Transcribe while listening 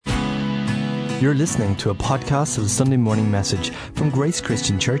You're listening to a podcast of the Sunday morning message from Grace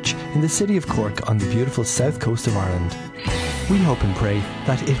Christian Church in the city of Cork on the beautiful south coast of Ireland. We hope and pray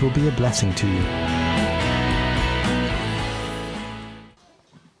that it will be a blessing to you.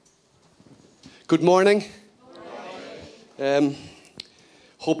 Good morning.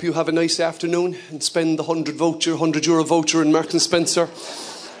 Hope you have a nice afternoon and spend the €100 voucher in Marks and Spencer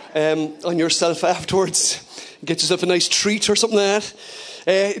on yourself afterwards. Get yourself a nice treat or something like that.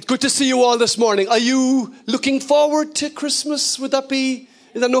 It's good to see you all this morning. Are you looking forward to Christmas? Is that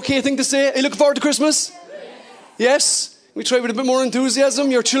an okay thing to say? Are you looking forward to Christmas? Yes? We try with a bit more enthusiasm.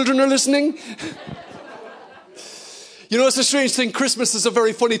 Your children are listening. You know, it's a strange thing. Christmas is a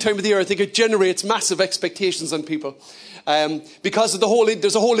very funny time of the year. I think it generates massive expectations on people. Because of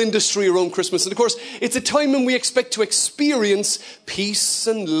there's a whole industry around Christmas. And of course, it's a time when we expect to experience peace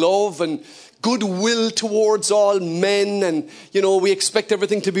and love and goodwill towards all men, and we expect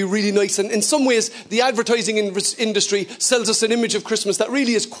everything to be really nice. And in some ways, the advertising industry sells us an image of Christmas that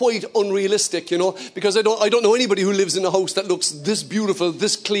really is quite unrealistic. Because I don't know anybody who lives in a house that looks this beautiful,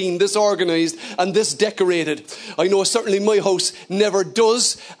 this clean, this organised, and this decorated. I know certainly my house never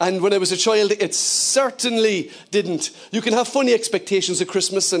does, and when I was a child, it certainly didn't. You can have funny expectations of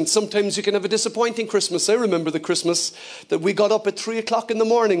Christmas, and sometimes you can have a disappointing Christmas. I remember the Christmas that we got up at 3 o'clock in the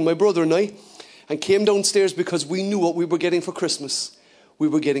morning, my brother and I, and came downstairs because we knew what we were getting for Christmas. We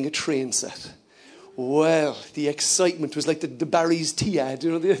were getting a train set. Well, the excitement was like the Barry's tea ad,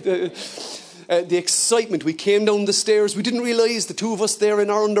 the excitement. We came down the stairs. We didn't realise, the two of us there in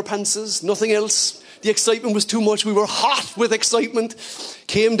our underpantses, nothing else. The excitement was too much. We were hot with excitement.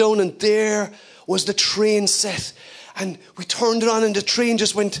 Came down and there was the train set. And we turned it on and the train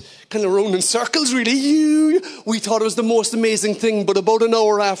just went kind of around in circles, really. We thought it was the most amazing thing, but about an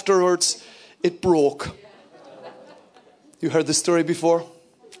hour afterwards, it broke. You heard this story before?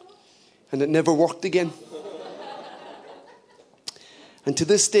 And it never worked again. And to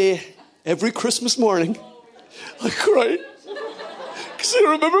this day, every Christmas morning, I cry. Because I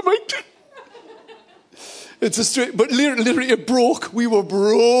remember my kid. It's a straight, but literally it broke. We were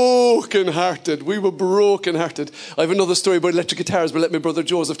broken-hearted. I have another story about electric guitars, but let my brother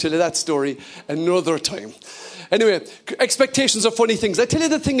Joseph tell you that story another time. Anyway, expectations are funny things. I tell you,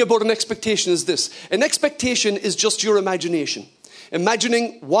 the thing about an expectation is this. An expectation is just your imagination.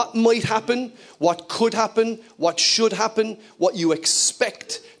 Imagining what might happen, what could happen, what should happen, what you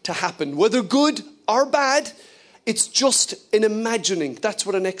expect to happen. Whether good or bad, it's just an imagining. That's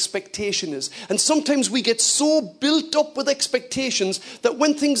what an expectation is. And sometimes we get so built up with expectations that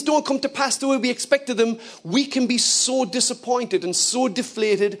when things don't come to pass the way we expected them, we can be so disappointed and so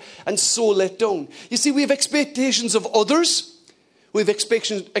deflated and so let down. You see, we have expectations of others. We have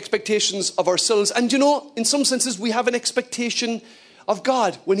expectations of ourselves. And in some senses, we have an expectation of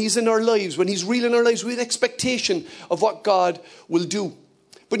God when He's in our lives. When He's real in our lives, we have an expectation of what God will do.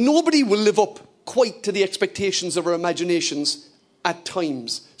 But nobody will live up quite to the expectations of our imaginations at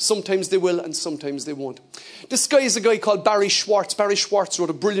times. Sometimes they will and sometimes they won't. This guy is a guy called Barry Schwartz. Barry Schwartz wrote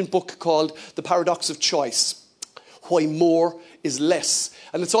a brilliant book called The Paradox of Choice. Why more is less.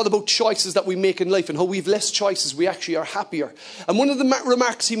 And it's all about choices that we make in life, and how we have less choices, we actually are happier. And one of the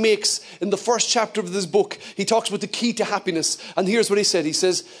remarks he makes in the first chapter of this book, he talks about the key to happiness. And here's what he said. He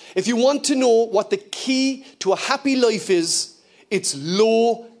says, if you want to know what the key to a happy life is, it's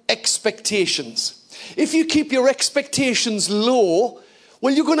low expectations. If you keep your expectations low,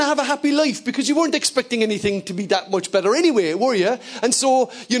 well, you're going to have a happy life because you weren't expecting anything to be that much better anyway, were you? And so,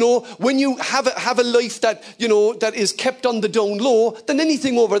 when you have a life that, that is kept on the down low, then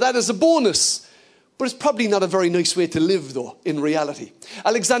anything over that is a bonus. But it's probably not a very nice way to live, though, in reality.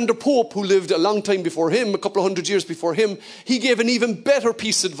 Alexander Pope, who lived a long time before him, a couple of 100 years before him, he gave an even better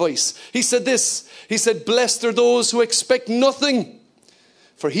piece of advice. He said this. He said, blessed are those who expect nothing,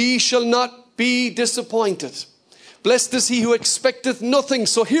 for he shall not be disappointed. Blessed is he who expecteth nothing.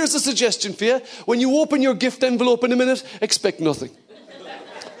 So here's a suggestion for you. When you open your gift envelope in a minute, expect nothing.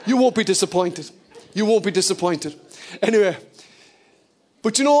 You won't be disappointed. Anyway,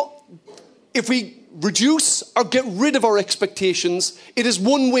 but if we reduce or get rid of our expectations, it is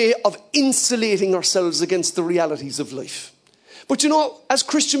one way of insulating ourselves against the realities of life. But as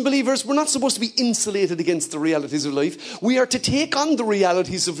Christian believers, we're not supposed to be insulated against the realities of life. We are to take on the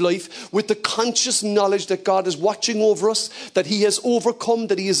realities of life with the conscious knowledge that God is watching over us, that He has overcome,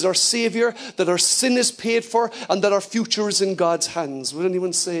 that He is our Saviour, that our sin is paid for, and that our future is in God's hands. Would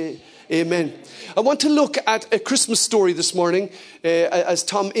anyone say Amen. I want to look at a Christmas story this morning, as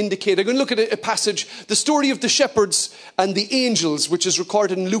Tom indicated. I'm going to look at a passage, the story of the shepherds and the angels, which is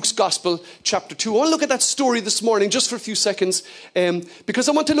recorded in Luke's Gospel, chapter 2. I want to look at that story this morning just for a few seconds, because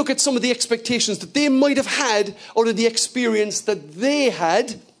I want to look at some of the expectations that they might have had out of the experience that they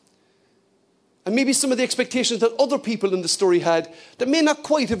had, and maybe some of the expectations that other people in the story had that may not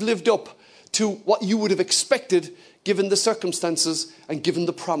quite have lived up to what you would have expected given the circumstances and given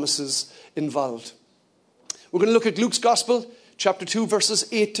the promises involved. We're going to look at Luke's Gospel, chapter 2, verses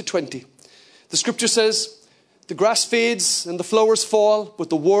 8 to 20. The scripture says, "The grass fades and the flowers fall,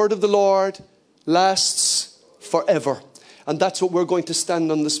 but the word of the Lord lasts forever." And that's what we're going to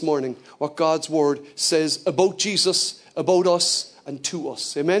stand on this morning, what God's word says about Jesus, about us, and to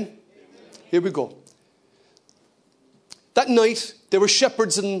us. Amen? Here we go. That night, there were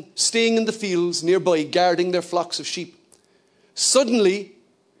shepherds staying in the fields nearby, guarding their flocks of sheep. Suddenly,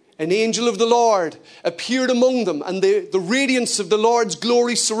 an angel of the Lord appeared among them, and the radiance of the Lord's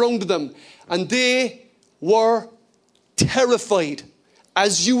glory surrounded them. And they were terrified,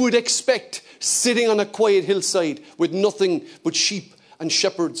 as you would expect, sitting on a quiet hillside with nothing but sheep and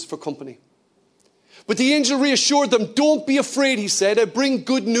shepherds for company. But the angel reassured them. "Don't be afraid," he said. "I bring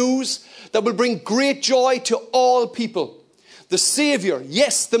good news that will bring great joy to all people. The Savior,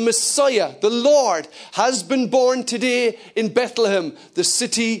 yes, the Messiah, the Lord, has been born today in Bethlehem, the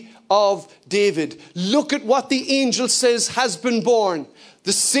city of David." Look at what the angel says has been born.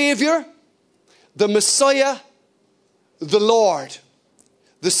 The Savior, the Messiah, the Lord.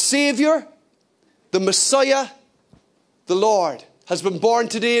 The Savior, the Messiah, the Lord has been born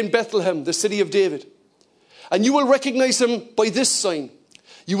today in Bethlehem, the city of David. And you will recognize him by this sign.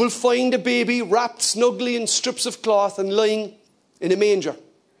 You will find a baby wrapped snugly in strips of cloth and lying in a manger.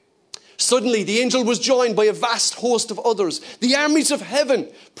 Suddenly, the angel was joined by a vast host of others, the armies of heaven,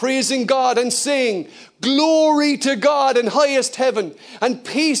 praising God and saying, "Glory to God in highest heaven, and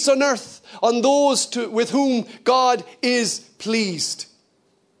peace on earth on those with whom God is pleased."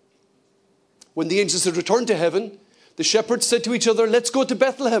 When the angels had returned to heaven, the shepherds said to each other, "Let's go to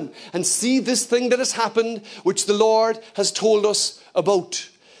Bethlehem and see this thing that has happened, which the Lord has told us about."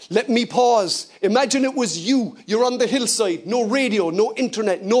 Let me pause. Imagine it was you. You're on the hillside. No radio, no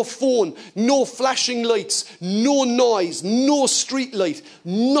internet, no phone, no flashing lights, no noise, no street light,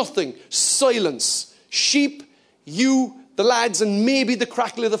 nothing. Silence. Sheep, you, the lads, and maybe the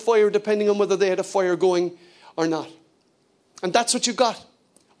crackle of the fire, depending on whether they had a fire going or not. And that's what you got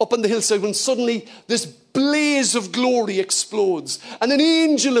up on the hillside when suddenly this blaze of glory explodes and an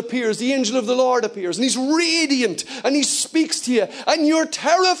angel appears, the angel of the Lord appears, and he's radiant and he speaks to you and you're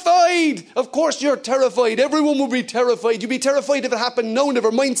terrified. Of course you're terrified. Everyone will be terrified. You'd be terrified if it happened now,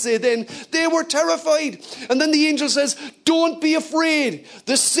 never mind say then. They were terrified. And then the angel says, "Don't be afraid.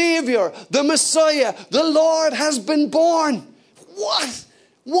 The Savior, the Messiah, the Lord has been born."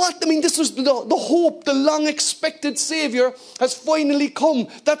 What? I mean, this was the hope, the long-expected Savior has finally come.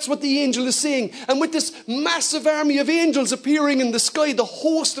 That's what the angel is saying. And with this massive army of angels appearing in the sky, the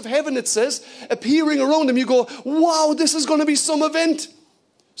host of heaven, it says, appearing around him, you go, wow, this is going to be some event.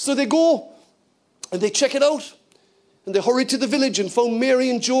 So they go and they check it out. And they hurried to the village and found Mary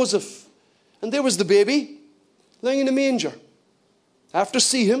and Joseph. And there was the baby lying in a manger. After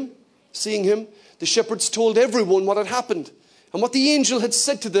seeing him, the shepherds told everyone what had happened and what the angel had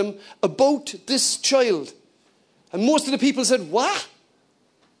said to them about this child. And most of the people said, "What?"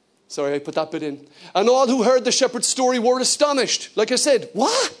 Sorry, I put that bit in. And all who heard the shepherd's story were astonished. Like I said,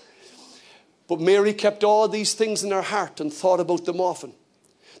 what? But Mary kept all these things in her heart and thought about them often.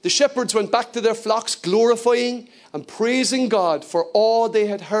 The shepherds went back to their flocks, glorifying and praising God for all they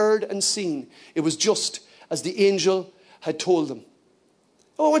had heard and seen. It was just as the angel had told them.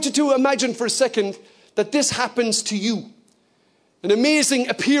 I want you to imagine for a second that this happens to you. An amazing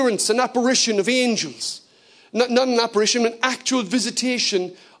appearance, an apparition of angels. Not an apparition, an actual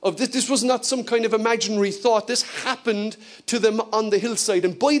visitation of this. This was not some kind of imaginary thought. This happened to them on the hillside.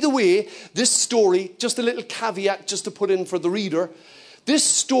 And by the way, this story, just a little caveat just to put in for the reader, this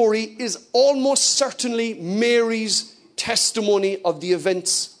story is almost certainly Mary's testimony of the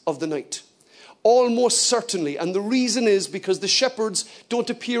events of the night. Almost certainly. And the reason is because the shepherds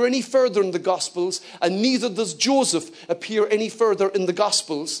don't appear any further in the Gospels, and neither does Joseph appear any further in the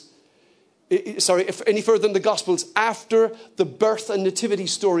Gospels. if any further in the Gospels, after the birth and nativity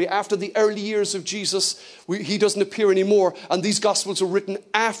story, after the early years of Jesus, he doesn't appear anymore. And these Gospels are written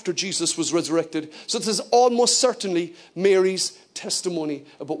after Jesus was resurrected. So this is almost certainly Mary's testimony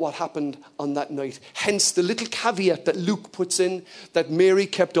about what happened on that night. Hence the little caveat that Luke puts in, that Mary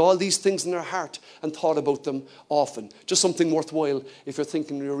kept all these things in her heart and thought about them often. Just something worthwhile if you're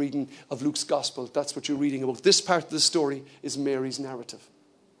thinking you're reading of Luke's Gospel. That's what you're reading about. This part of the story is Mary's narrative.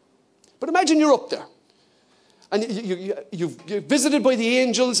 But imagine you're up there and you're visited by the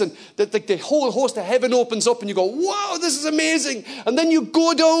angels, and the whole host of heaven opens up and you go, wow, this is amazing. And then you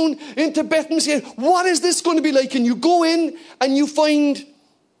go down into Bethlehem, what is this going to be like? And you go in and you find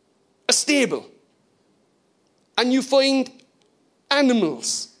a stable, and you find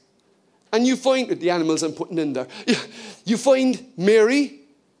animals, and you find the animals I'm putting in there. You find Mary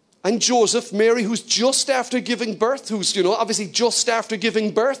and Joseph. Mary, who's just after giving birth, who's, obviously just after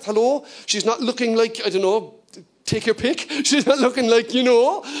giving birth. Hello? She's not looking like, I don't know, take your pick. She's not looking like,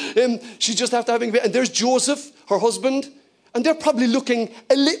 she's just after having birth. And there's Joseph, her husband, and they're probably looking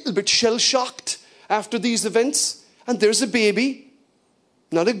a little bit shell-shocked after these events. And there's a baby,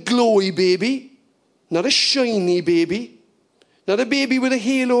 not a glowy baby, not a shiny baby, not a baby with a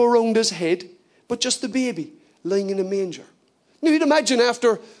halo around his head, but just a baby lying in a manger. Now you'd imagine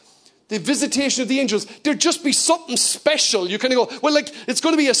after the visitation of the angels, there'd just be something special. You kind of go, well, like, it's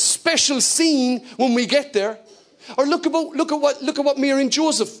going to be a special scene when we get there. Or look at what Mary and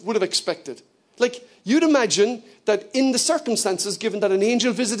Joseph would have expected. Like, you'd imagine that in the circumstances, given that an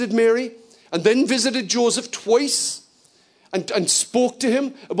angel visited Mary and then visited Joseph twice and spoke to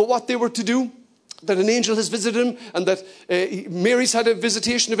him about what they were to do, that an angel has visited him, and that Mary's had a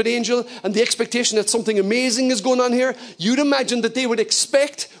visitation of an angel, and the expectation that something amazing is going on here, you'd imagine that they would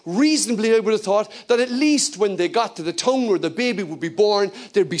expect, reasonably I would have thought, that at least when they got to the town where the baby would be born,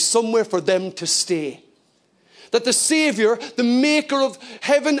 there'd be somewhere for them to stay. That the Saviour, the maker of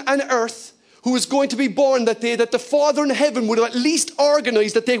heaven and earth, who was going to be born that day, that the Father in heaven would have at least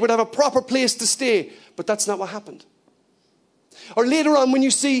organised that they would have a proper place to stay. But that's not what happened. Or later on, when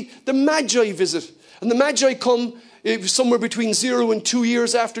you see the Magi visit, and the Magi come somewhere between 0 and 2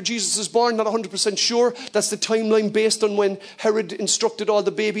 years after Jesus is born, not 100% sure. That's the timeline based on when Herod instructed all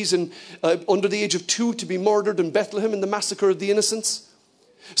the babies under the age of 2 to be murdered in Bethlehem in the massacre of the innocents.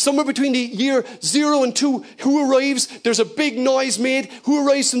 Somewhere between the year 0 and 2, who arrives? There's a big noise made. Who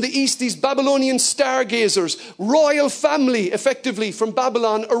arrives from the east? These Babylonian stargazers. Royal family, effectively, from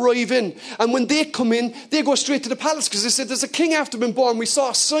Babylon arrive in. And when they come in, they go straight to the palace because they said, there's a king after been born. We saw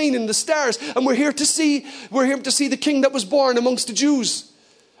a sign in the stars, and we're here to see the king that was born amongst the Jews.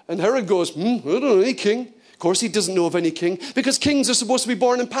 And Herod goes, I don't know any king. Of course, he doesn't know of any king, because kings are supposed to be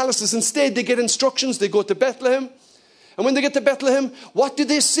born in palaces. Instead, they get instructions. They go to Bethlehem. And when they get to Bethlehem, what do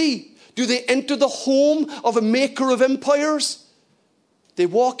they see? Do they enter the home of a maker of empires? They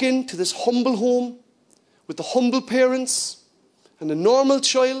walk into this humble home with the humble parents and a normal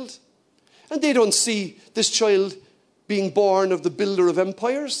child. And they don't see this child being born of the builder of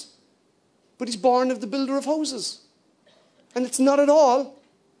empires, but he's born of the builder of houses. And it's not at all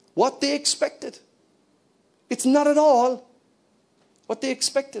what they expected. It's not at all what they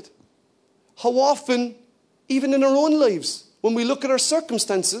expected. How often, even in our own lives, when we look at our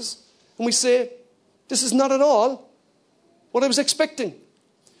circumstances and we say, this is not at all what I was expecting.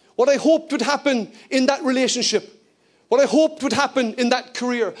 What I hoped would happen in that relationship. What I hoped would happen in that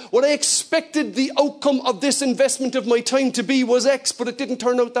career. What I expected the outcome of this investment of my time to be was X, but it didn't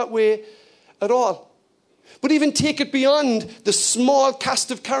turn out that way at all. But even take it beyond the small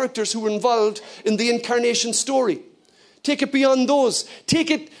cast of characters who were involved in the incarnation story. Take it beyond those.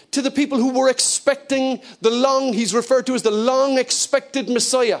 Take it to the people who were expecting he's referred to as the long expected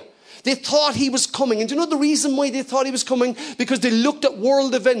Messiah. They thought he was coming. And do you know the reason why they thought he was coming? Because they looked at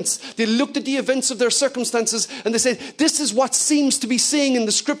world events. They looked at the events of their circumstances and they said, this is what seems to be saying in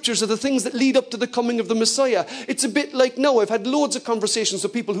the scriptures are the things that lead up to the coming of the Messiah. It's a bit like now, I've had loads of conversations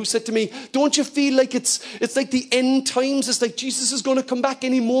with people who said to me, don't you feel like it's like the end times? It's like Jesus is going to come back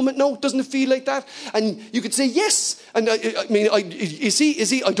any moment now. Doesn't it feel like that? And you could say, yes. And is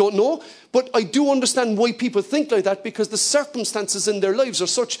he? I don't know. But I do understand why people think like that, because the circumstances in their lives are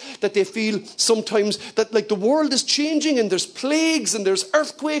such that they feel sometimes that like the world is changing and there's plagues and there's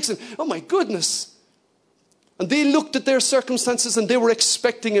earthquakes and oh my goodness. And they looked at their circumstances and they were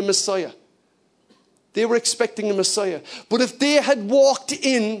expecting a Messiah. They were expecting a Messiah. But if they had walked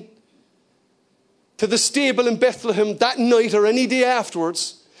in to the stable in Bethlehem that night or any day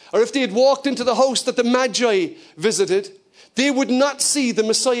afterwards, or if they had walked into the house that the Magi visited, They would not see the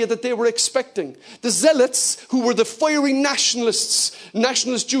Messiah that they were expecting. The Zealots, who were the fiery nationalist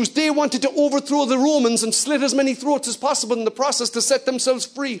Jews, they wanted to overthrow the Romans and slit as many throats as possible in the process to set themselves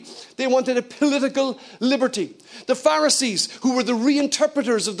free. They wanted a political liberty. The Pharisees, who were the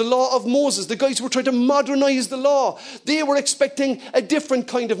reinterpreters of the law of Moses, the guys who were trying to modernize the law, they were expecting a different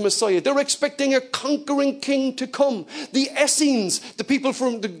kind of Messiah. They were expecting a conquering king to come. The Essenes, the people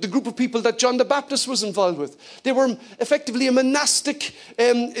from the group of people that John the Baptist was involved with, they were effectively a monastic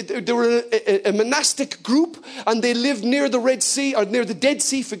group, and they lived near the Red Sea, or near the Dead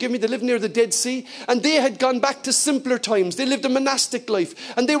Sea, forgive me, they lived near the Dead Sea, and they had gone back to simpler times. They lived a monastic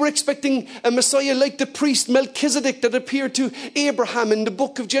life, and they were expecting a Messiah like the priest Melchizedek that appeared to Abraham in the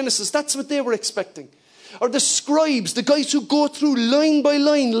book of Genesis. That's what they were expecting. Or the scribes, the guys who go through line by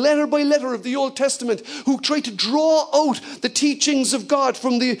line, letter by letter of the Old Testament, who try to draw out the teachings of God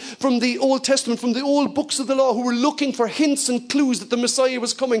from the Old Testament, from the old books of the law, who were looking for hints and clues that the Messiah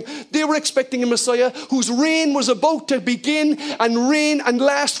was coming. They were expecting a Messiah whose reign was about to begin and reign and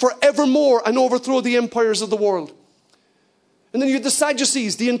last forevermore and overthrow the empires of the world. And then you had the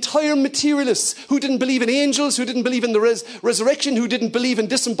Sadducees, the entire materialists, who didn't believe in angels, who didn't believe in the resurrection, who didn't believe in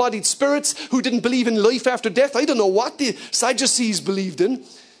disembodied spirits, who didn't believe in life after death. I don't know what the Sadducees believed in,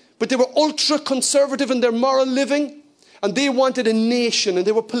 but they were ultra conservative in their moral living, and they wanted a nation, and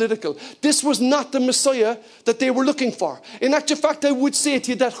they were political. This was not the Messiah that they were looking for. In actual fact, I would say to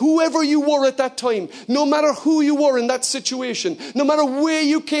you that whoever you were at that time, no matter who you were in that situation, no matter where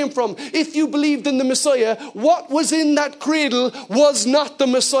you came from, if you believed in the Messiah, what was in that cradle was not the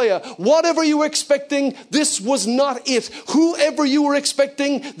Messiah. Whatever you were expecting, this was not it. Whoever you were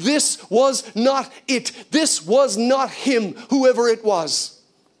expecting, this was not it. This was not him, whoever it was.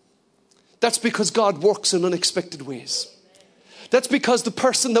 That's because God works in unexpected ways. That's because the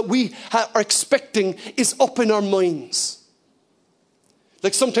person that we are expecting is up in our minds.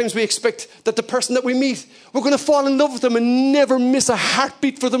 Like sometimes we expect that the person that we meet, we're going to fall in love with them and never miss a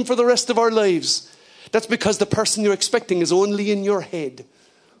heartbeat for them for the rest of our lives. That's because the person you're expecting is only in your head.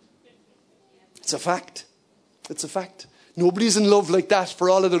 It's a fact. It's a fact. Nobody's in love like that for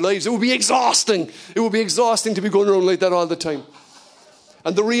all of their lives. It would be exhausting. It would be exhausting to be going around like that all the time.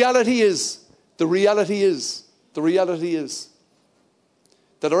 And the reality is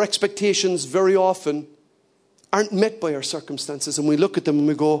that our expectations very often aren't met by our circumstances, and we look at them and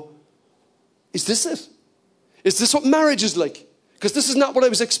we go, is this it? Is this what marriage is like? Because this is not what I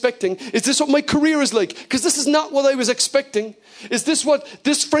was expecting. Is this what my career is like? Because this is not what I was expecting. Is this what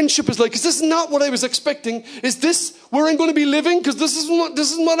this friendship is like? Because this is not what I was expecting. Is this where I'm going to be living? Because this is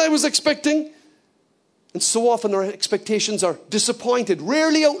what I was expecting. And so often our expectations are disappointed,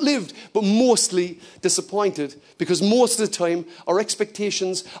 rarely outlived, but mostly disappointed. Because most of the time, our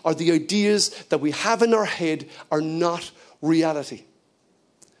expectations are the ideas that we have in our head are not reality.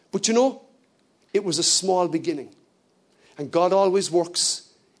 But you know, it was a small beginning. And God always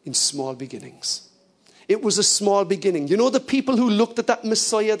works in small beginnings. It was a small beginning. You know, the people who looked at that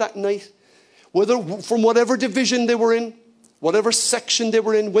Messiah that night, whether from whatever division they were in, whatever section they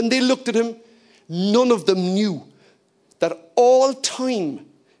were in, when they looked at him, none of them knew that all time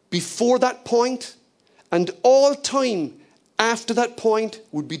before that point and all time after that point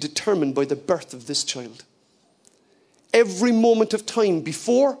would be determined by the birth of this child. Every moment of time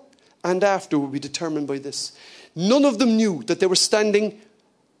before and after would be determined by this. None of them knew that they were standing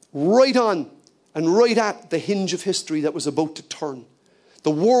right on and right at the hinge of history that was about to turn.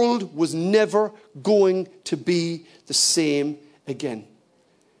 The world was never going to be the same again.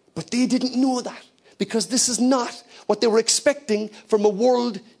 But they didn't know that, because this is not what they were expecting from a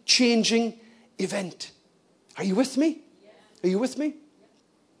world-changing event. Are you with me? Are you with me?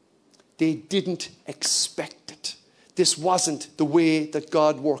 They didn't expect it. This wasn't the way that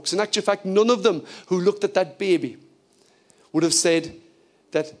God works. In actual fact, none of them who looked at that baby would have said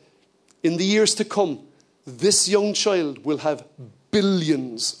that in the years to come, this young child will have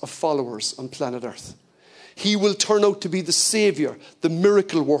billions of followers on planet Earth. He will turn out to be the Savior, the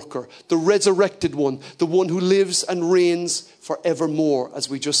miracle worker, the resurrected one, the one who lives and reigns forevermore, as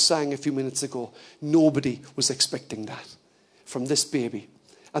we just sang a few minutes ago. Nobody was expecting that from this baby.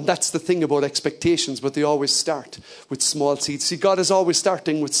 And that's the thing about expectations, but they always start with small seeds. See, God is always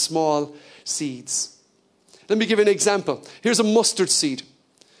starting with small seeds. Let me give you an example. Here's a mustard seed.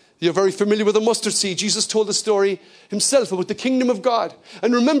 You're very familiar with a mustard seed. Jesus told the story himself about the kingdom of God.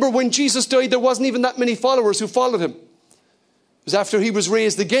 And remember, when Jesus died, there wasn't even that many followers who followed him. It was after he was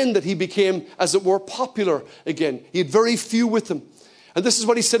raised again that he became, as it were, popular again. He had very few with him. And this is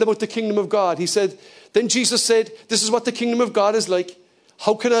what he said about the kingdom of God. He said, then Jesus said, this is what the kingdom of God is like.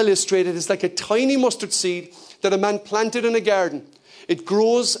 How can I illustrate it? It's like a tiny mustard seed that a man planted in a garden. It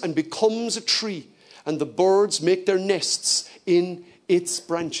grows and becomes a tree, and the birds make their nests in its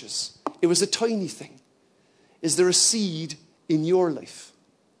branches. It was a tiny thing. Is there a seed in your life?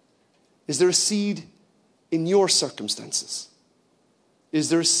 Is there a seed in your circumstances? Is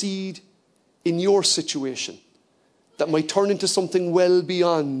there a seed in your situation that might turn into something well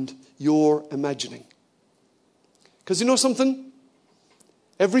beyond your imagining? Because you know something?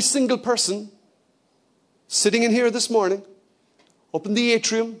 Every single person sitting in here this morning, up in the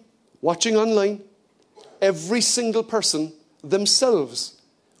atrium, watching online, every single person themselves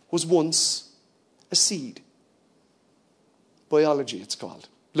was once a seed. Biology, it's called.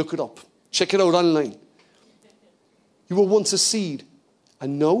 Look it up. Check it out online. You were once a seed.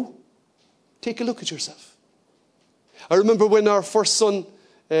 And now, take a look at yourself. I remember when our first son,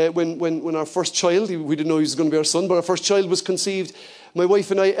 when our first child, we didn't know he was going to be our son, but our first child was conceived. My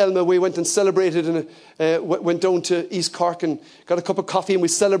wife and I, Elma, we went and celebrated, and went down to East Cork and got a cup of coffee, and we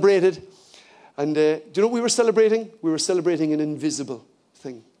celebrated. And do you know what we were celebrating? We were celebrating an invisible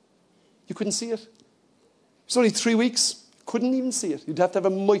thing. You couldn't see it. It was only 3 weeks. Couldn't even see it. You'd have to have a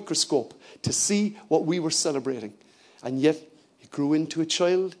microscope to see what we were celebrating. And yet, he grew into a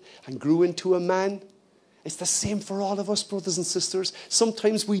child and grew into a man. It's the same for all of us, brothers and sisters.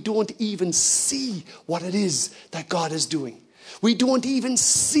 Sometimes we don't even see what it is that God is doing. We don't even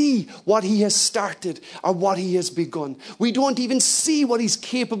see what he has started or what he has begun. We don't even see what he's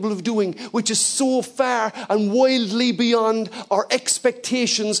capable of doing, which is so far and wildly beyond our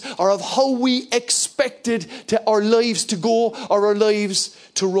expectations or of how we expected our lives to go or our lives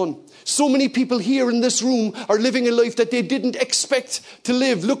to run. So many people here in this room are living a life that they didn't expect to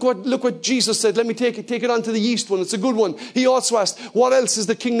live. Look what Jesus said. Let me take it on to the yeast one. It's a good one. He also asked, what else is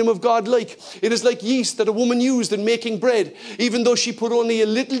the kingdom of God like? It is like yeast that a woman used in making bread. Even though she put only a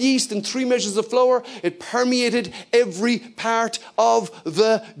little yeast in 3 measures of flour, it permeated every part of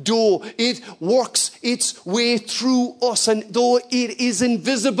the dough. It works its way through us. And though it is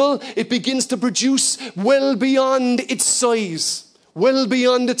invisible, it begins to produce well beyond its size. Well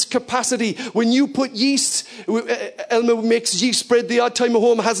beyond its capacity. When you put yeast, Elma makes yeast bread the odd time at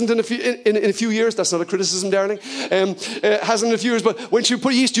home, hasn't in a few years. That's not a criticism, darling. Hasn't in a few years, but when she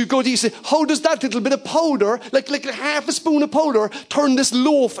put yeast, you go to yeast. How does that little bit of powder, like half a spoon of powder, turn this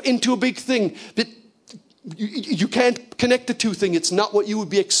loaf into a big thing? But you can't connect the two things. It's not what you would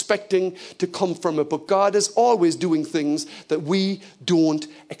be expecting to come from it. But God is always doing things that we don't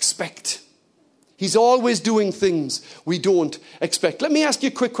expect. He's always doing things we don't expect. Let me ask you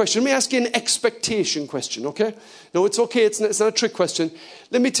a quick question. Let me ask you an expectation question, okay? No, it's okay. It's not a trick question.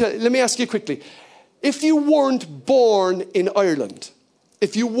 Let me ask you quickly. If you weren't born in Ireland,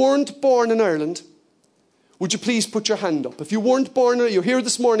 would you please put your hand up? If you weren't born, you're here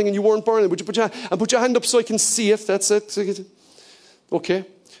this morning and you weren't born, would you put your hand up so I can see it? That's it. Okay.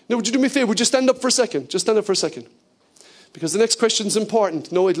 Now, would you do me a favor? Would you stand up for a second? Just stand up for a second. Because the next question is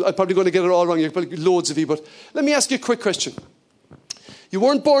important. No, I'm probably going to get it all wrong. You're probably loads of you, but let me ask you a quick question. You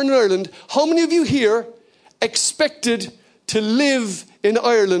weren't born in Ireland. How many of you here expected to live in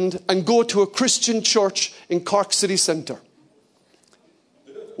Ireland and go to a Christian church in Cork City Centre?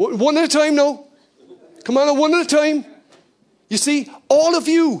 One at a time now. Come on, one at a time. You see, all of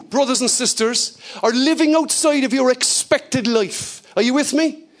you, brothers and sisters, are living outside of your expected life. Are you with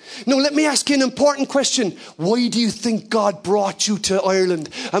me? Now, let me ask you an important question. Why do you think God brought you to Ireland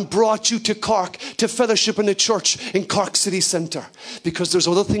and brought you to Cork to fellowship in a church in Cork City Centre? Because there's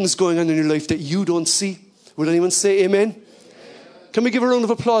other things going on in your life that you don't see. Would anyone say amen? Amen. Can we give a round of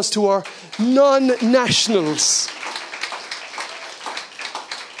applause to our non-nationals?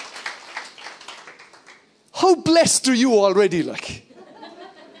 How blessed are you already,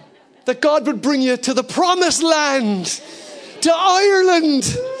 that God would bring you to the promised land, to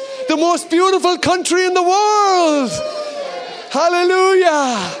Ireland, the most beautiful country in the world.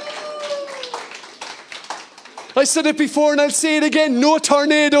 Hallelujah. I said it before and I'll say it again. No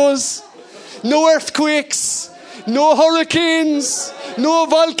tornadoes, no earthquakes, no hurricanes, no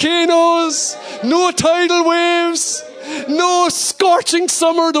volcanoes, no tidal waves, no scorching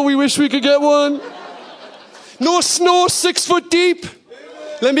summer, though we wish we could get one. No snow 6 foot deep.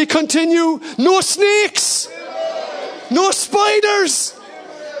 Let me continue. No snakes. No spiders.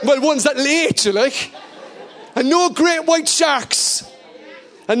 Well, ones that lay at you, And no great white sharks.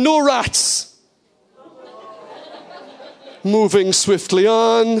 And no rats. Moving swiftly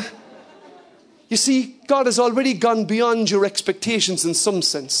on. You see, God has already gone beyond your expectations in some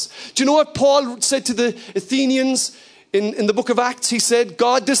sense. Do you know what Paul said to the Athenians in the book of Acts? He said,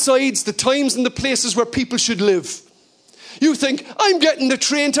 God decides the times and the places where people should live. You think, I'm getting the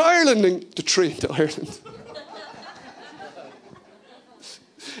train to Ireland. And the train to Ireland.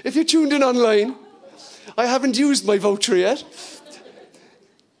 If you tuned in online, I haven't used my voucher yet.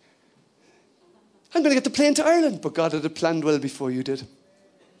 I'm going to get the plane to Ireland. But God had it planned well before you did.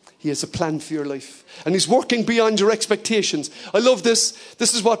 He has a plan for your life. And He's working beyond your expectations. I love this.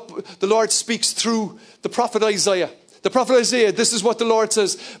 This is what the Lord speaks through the prophet Isaiah. The prophet Isaiah, this is what the Lord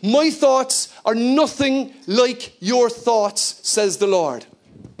says. My thoughts are nothing like your thoughts, says the Lord.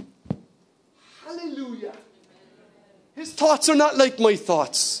 Hallelujah. His thoughts are not like my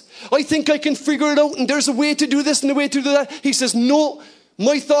thoughts. I think I can figure it out and there's a way to do this and a way to do that. He says, no,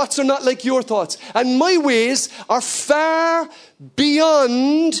 my thoughts are not like your thoughts. And my ways are far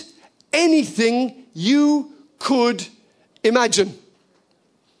beyond anything you could imagine.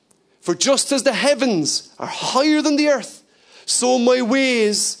 For just as the heavens are higher than the earth, so my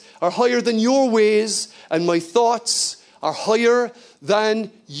ways are higher than your ways, and my thoughts are higher than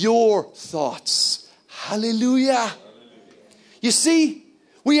your thoughts. Hallelujah. You see,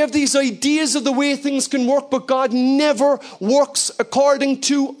 we have these ideas of the way things can work, but God never works according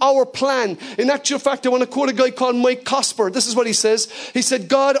to our plan. In actual fact, I want to quote a guy called Mike Cosper. This is what he says. He said,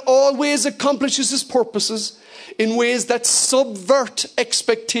 God always accomplishes His purposes in ways that subvert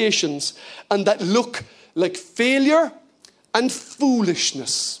expectations and that look like failure and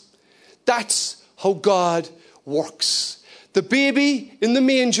foolishness. That's how God works. The baby in the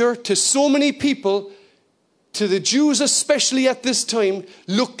manger, to so many people, to the Jews especially at this time,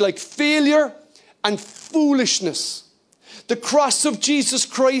 looked like failure and foolishness. The cross of Jesus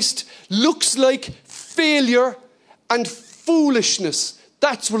Christ looks like failure and foolishness.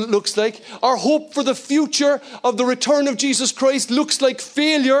 That's what it looks like. Our hope for the future of the return of Jesus Christ looks like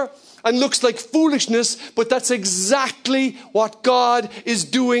failure and looks like foolishness, but that's exactly what God is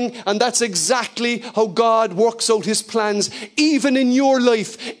doing, and that's exactly how God works out His plans, even in your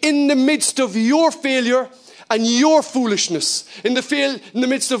life, in the midst of your failure and your foolishness, in the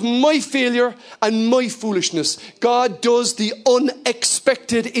midst of my failure and my foolishness. God does the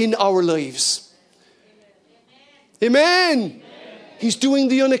unexpected in our lives. Amen. He's doing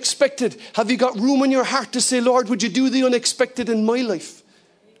the unexpected. Have you got room in your heart to say, Lord, would you do the unexpected in my life?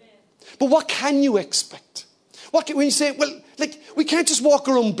 But what can you expect? When you say, well, we can't just walk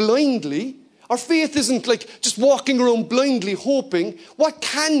around blindly. Our faith isn't like just walking around blindly hoping. What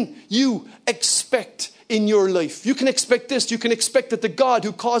can you expect in your life? You can expect this. You can expect that the God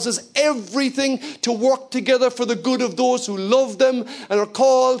who causes everything to work together for the good of those who love them and are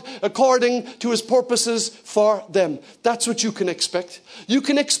called according to His purposes for them. That's what you can expect. You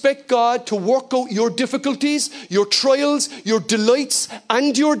can expect God to work out your difficulties, your trials, your delights,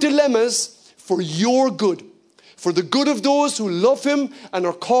 and your dilemmas for your good. For the good of those who love Him and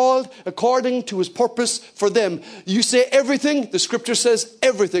are called according to His purpose for them. You say everything, the scripture says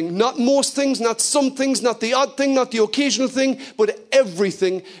everything. Not most things, not some things, not the odd thing, not the occasional thing, but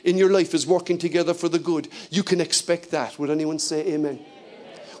everything in your life is working together for the good. You can expect that. Would anyone say amen?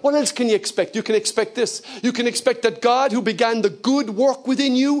 What else can you expect? You can expect this. You can expect that God, who began the good work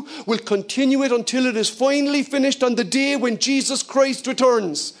within you, will continue it until it is finally finished on the day when Jesus Christ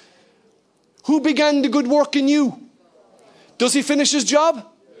returns. Who began the good work in you? Does He finish His job?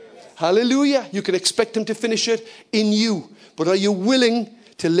 Yes. Hallelujah. You can expect Him to finish it in you. But are you willing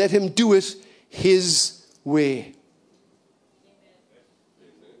to let Him do it His way?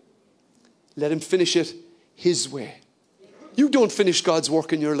 Let Him finish it His way. You don't finish God's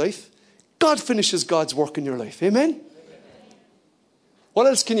work in your life. God finishes God's work in your life. Amen? What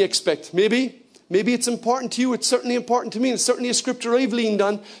else can you expect? Maybe it's important to you. It's certainly important to me. It's certainly a scripture I've leaned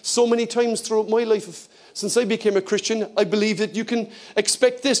on so many times throughout my life. Since I became a Christian, I believe that you can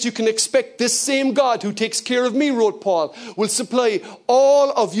expect this. You can expect this same God who takes care of me, wrote Paul, will supply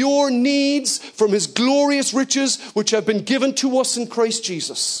all of your needs from His glorious riches, which have been given to us in Christ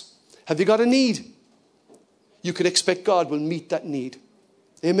Jesus. Have you got a need? You can expect God will meet that need.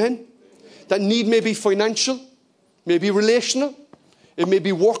 Amen? That need may be financial, may be relational, it may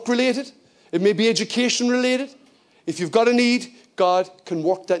be work related. It may be education related. If you've got a need, God can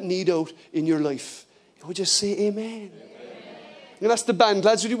work that need out in your life. Would you say amen? And that's the band.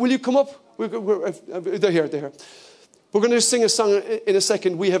 Lads, will you come up? They're here. We're going to sing a song in a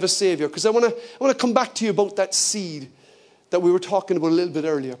second, We Have a Savior. Because I want to come back to you about that seed that we were talking about a little bit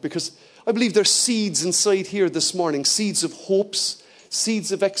earlier. Because I believe there's seeds inside here this morning. Seeds of hopes,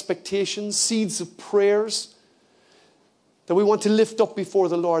 seeds of expectations, seeds of prayers that we want to lift up before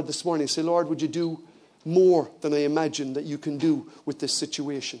the Lord this morning. Say, Lord, would you do more than I imagine that you can do with this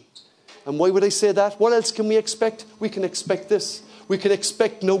situation? And why would I say that? What else can we expect? We can expect this. We can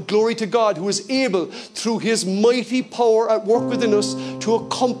expect no glory to God, who is able, through his mighty power at work within us, to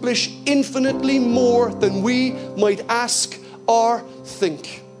accomplish infinitely more than we might ask or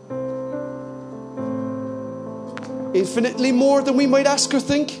think. Infinitely more than we might ask or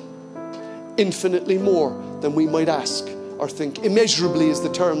think. Infinitely more than we might ask or think. Immeasurably is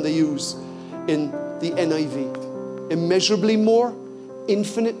the term they use in the NIV. Immeasurably more,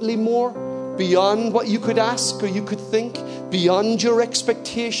 infinitely more, beyond what you could ask or you could think, beyond your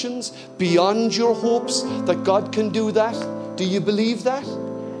expectations, beyond your hopes, that God can do that. Do you believe that?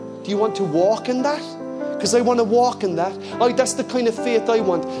 Do you want to walk in that? Because I want to walk in that. That's the kind of faith I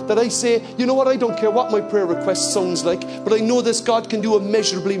want. That I say, you know what, I don't care what my prayer request sounds like, but I know this God can do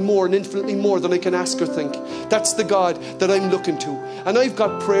immeasurably more and infinitely more than I can ask or think. That's the God that I'm looking to. And I've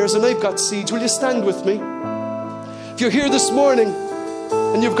got prayers and I've got seeds. Will you stand with me? If you're here this morning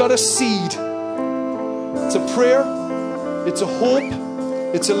and you've got a seed, it's a prayer, it's a hope,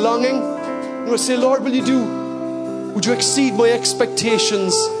 it's a longing. You will say, Lord, would you exceed my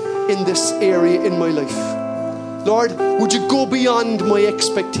expectations in this area in my life? Lord, would you go beyond my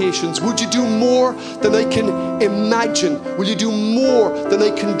expectations? Would you do more than I can imagine? Will you do more than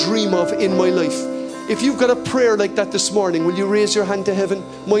I can dream of in my life? If you've got a prayer like that this morning, will you raise your hand to heaven?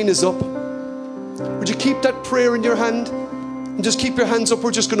 Mine is up. Would you keep that prayer in your hand? And just keep your hands up.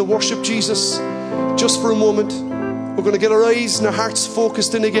 We're just going to worship Jesus just for a moment. We're going to get our eyes and our hearts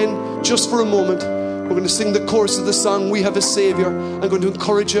focused in again just for a moment. We're going to sing the chorus of the song, We Have a Saviour. I'm going to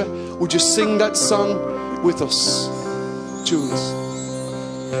encourage you. Would you sing that song with us? Jules.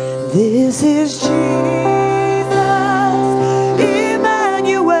 This is Jesus,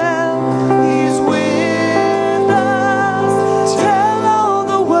 Emmanuel. He's with us. Tell all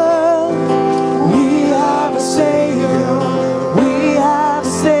the world we have a Savior. We have a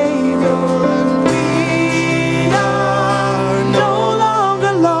Savior. We are no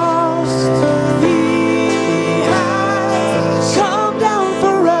longer lost. He has come down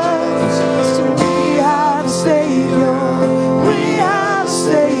for us. So we have a Savior. We have a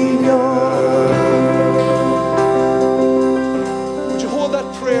Savior. Would you hold that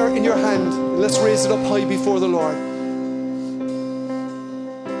prayer in your hand? And let's raise it up high before the Lord.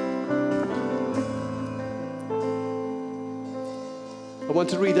 I want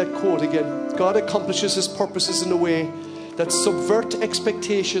to read that quote again. God accomplishes his purposes in a way that subvert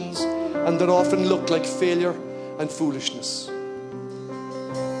expectations and that often look like failure and foolishness.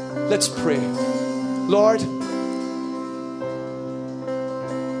 Let's pray. Lord,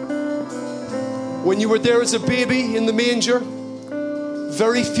 when you were there as a baby in the manger,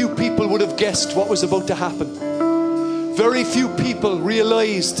 very few people would have guessed what was about to happen. Very few people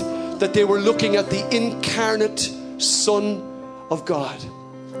realized that they were looking at the incarnate Son of God.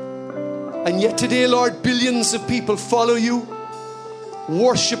 And yet today, Lord, billions of people follow you,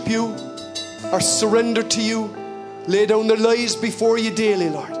 worship you, are surrendered to you, lay down their lives before you daily,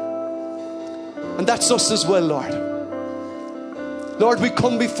 Lord. And that's us as well, Lord. Lord, we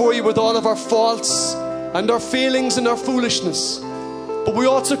come before you with all of our faults and our failings and our foolishness. But we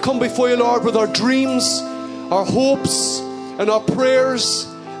also come before you, Lord, with our dreams, our hopes and our prayers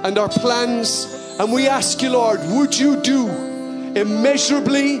and our plans. And we ask you, Lord, would you do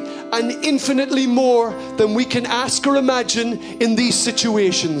immeasurably and infinitely more than we can ask or imagine in these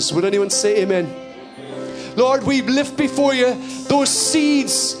situations? Would anyone say amen? Lord, we lift before you those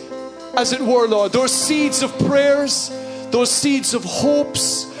seeds, as it were, Lord, those seeds of prayers, those seeds of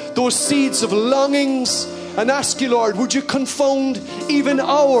hopes, those seeds of longings, and ask you, Lord, would you confound even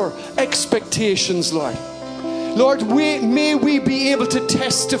our expectations, Lord? Lord, may we be able to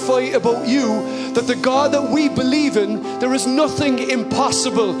testify about you, that the God that we believe in, there is nothing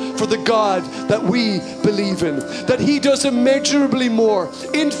impossible for the God that we believe in. That he does immeasurably more,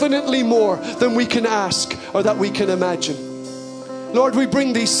 infinitely more than we can ask or that we can imagine. Lord, we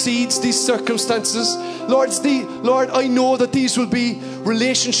bring these seeds, these circumstances. Lord, I know that these will be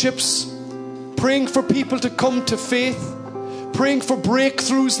relationships, praying for people to come to faith, praying for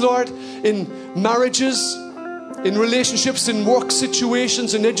breakthroughs, Lord, in marriages, in relationships, in work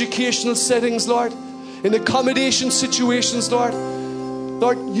situations, in educational settings, Lord, in accommodation situations, Lord.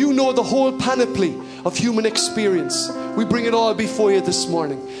 Lord, you know the whole panoply of human experience. We bring it all before you this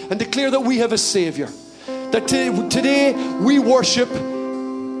morning and declare that we have a Savior. That today we worship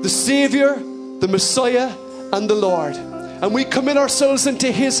the Savior, the Messiah, and the Lord. And we commit ourselves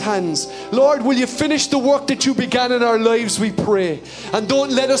into his hands. Lord, will you finish the work that you began in our lives, we pray. And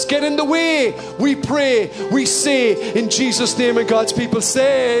don't let us get in the way, we pray, we say in Jesus' name. And God's people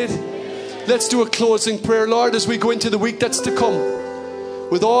said, let's do a closing prayer. Lord, as we go into the week that's to come,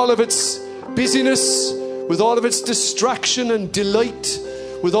 with all of its busyness, with all of its distraction and delight,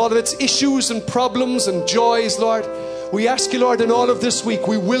 with all of its issues and problems and joys, Lord, we ask you, Lord, in all of this week,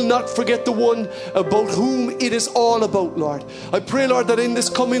 we will not forget the one about whom it is all about, Lord. I pray, Lord, that in this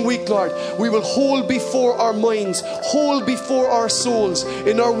coming week, Lord, we will hold before our minds, hold before our souls,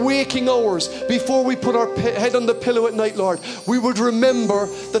 in our waking hours, before we put our head on the pillow at night, Lord, we would remember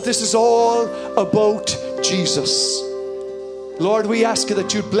that this is all about Jesus. Lord, we ask you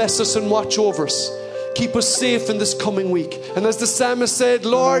that you'd bless us and watch over us. Keep us safe in this coming week. And as the psalmist said,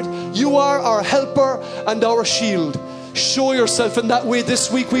 Lord, you are our helper and our shield. Show yourself in that way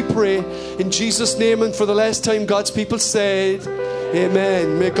this week, we pray. In Jesus' name, and for the last time, God's people said,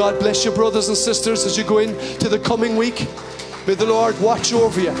 amen. May God bless you, brothers and sisters, as you go into the coming week. May the Lord watch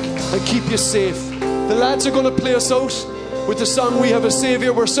over you and keep you safe. The lads are going to play us out with the song We Have a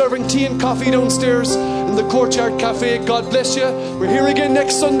Saviour. We're serving tea and coffee downstairs in the Courtyard Cafe. God bless you. We're here again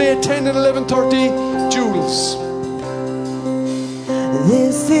next Sunday at 10 and 11:30. Jules.